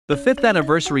The 5th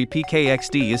anniversary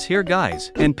pkxd is here,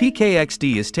 guys, and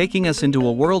pkxd is taking us into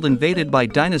a world invaded by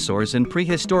dinosaurs and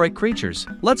prehistoric creatures.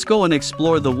 Let's go and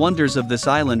explore the wonders of this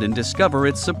island and discover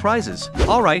its surprises.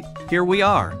 Alright, here we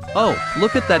are. Oh,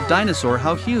 look at that dinosaur,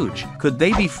 how huge. Could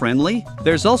they be friendly?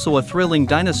 There's also a thrilling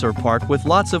dinosaur park with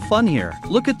lots of fun here.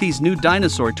 Look at these new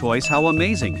dinosaur toys, how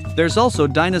amazing. There's also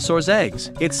dinosaurs'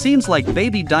 eggs. It seems like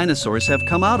baby dinosaurs have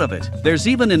come out of it. There's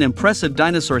even an impressive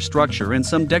dinosaur structure and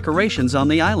some decorations on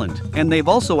the island. And they've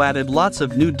also added lots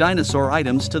of new dinosaur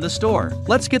items to the store.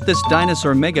 Let's get this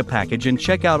dinosaur mega package and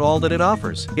check out all that it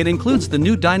offers. It includes the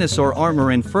new dinosaur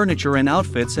armor and furniture and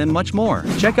outfits and much more.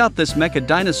 Check out this mecha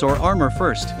dinosaur armor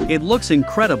first. It looks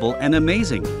incredible and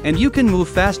amazing. And you can move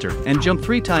faster and jump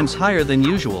 3 times higher than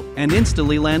usual and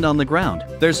instantly land on the ground.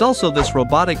 There's also this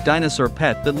robotic dinosaur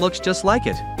pet that looks just like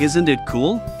it. Isn't it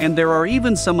cool? And there are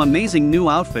even some amazing new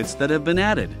outfits that have been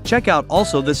added. Check out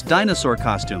also this dinosaur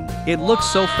costume. It looks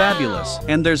so fabulous.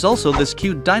 And there's also this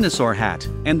cute dinosaur hat.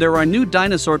 And there are new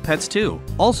dinosaur pets too.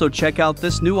 Also check out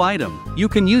this new item. You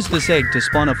can use this egg to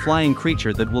spawn a flying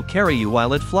creature that will carry you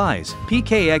while it flies.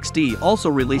 pkxd also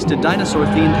released a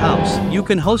dinosaur-themed house. You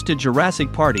can host a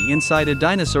Jurassic party inside a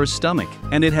dinosaur's stomach.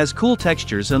 And it has cool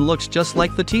textures and looks just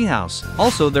like the tea house.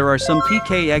 Also there are some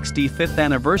pkxd 5th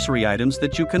anniversary items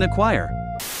that you can acquire.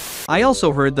 I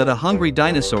also heard that a hungry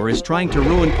dinosaur is trying to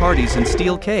ruin parties and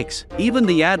steal cakes. Even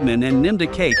the admin and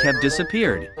Nimda cake have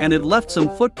disappeared, and it left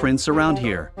some footprints around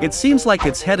here. It seems like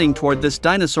it's heading toward this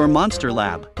dinosaur monster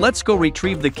lab. Let's go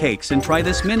retrieve the cakes and try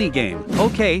this mini game.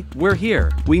 Okay, we're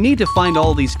here. We need to find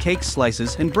all these cake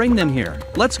slices and bring them here.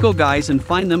 Let's go, guys, and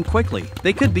find them quickly.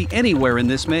 They could be anywhere in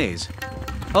this maze.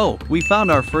 Oh, we found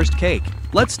our first cake.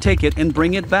 Let's take it and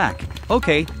bring it back.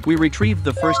 Okay, we retrieved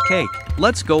the first cake.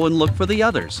 Let's go and look for the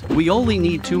others. We only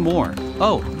need 2 more.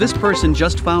 Oh, this person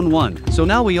just found one. So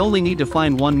now we only need to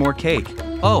find 1 more cake.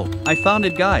 Oh, I found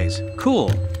it, guys.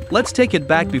 Cool. Let's take it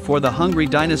back before the hungry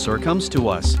dinosaur comes to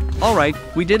us. Alright,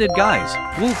 we did it, guys.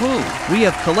 Woohoo! We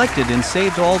have collected and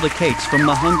saved all the cakes from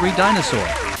the hungry dinosaur.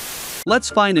 Let's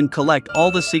find and collect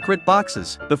all the secret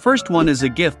boxes. The first one is a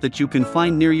gift that you can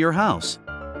find near your house.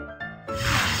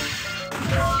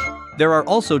 There are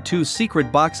also 2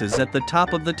 secret boxes at the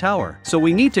top of the tower, so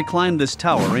we need to climb this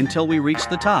tower until we reach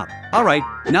the top. Alright,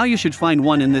 now you should find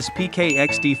one in this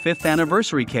pkxd 5th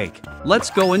anniversary cake.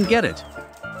 Let's go and get it.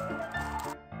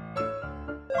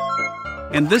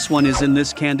 And this one is in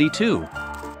this candy too.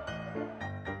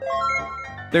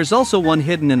 There's also one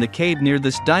hidden in the cave near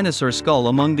this dinosaur skull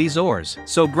among these ores,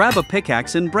 so grab a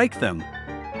pickaxe and break them.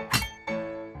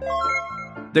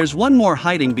 There's one more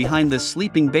hiding behind this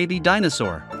sleeping baby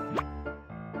dinosaur.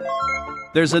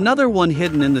 There's another one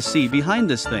hidden in the sea behind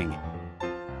this thing.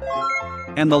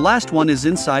 And the last one is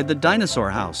inside the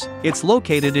dinosaur house. It's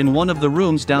located in one of the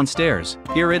rooms downstairs.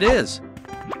 Here it is.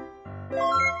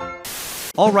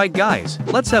 Alright, guys,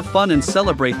 let's have fun and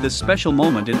celebrate this special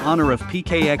moment in honor of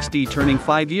pkxd turning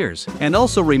 5 years. And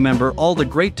also remember all the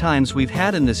great times we've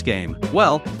had in this game.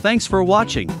 Well, thanks for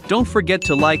watching. Don't forget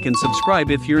to like and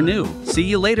subscribe if you're new. See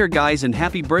you later, guys, and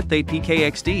happy birthday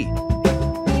pkxd.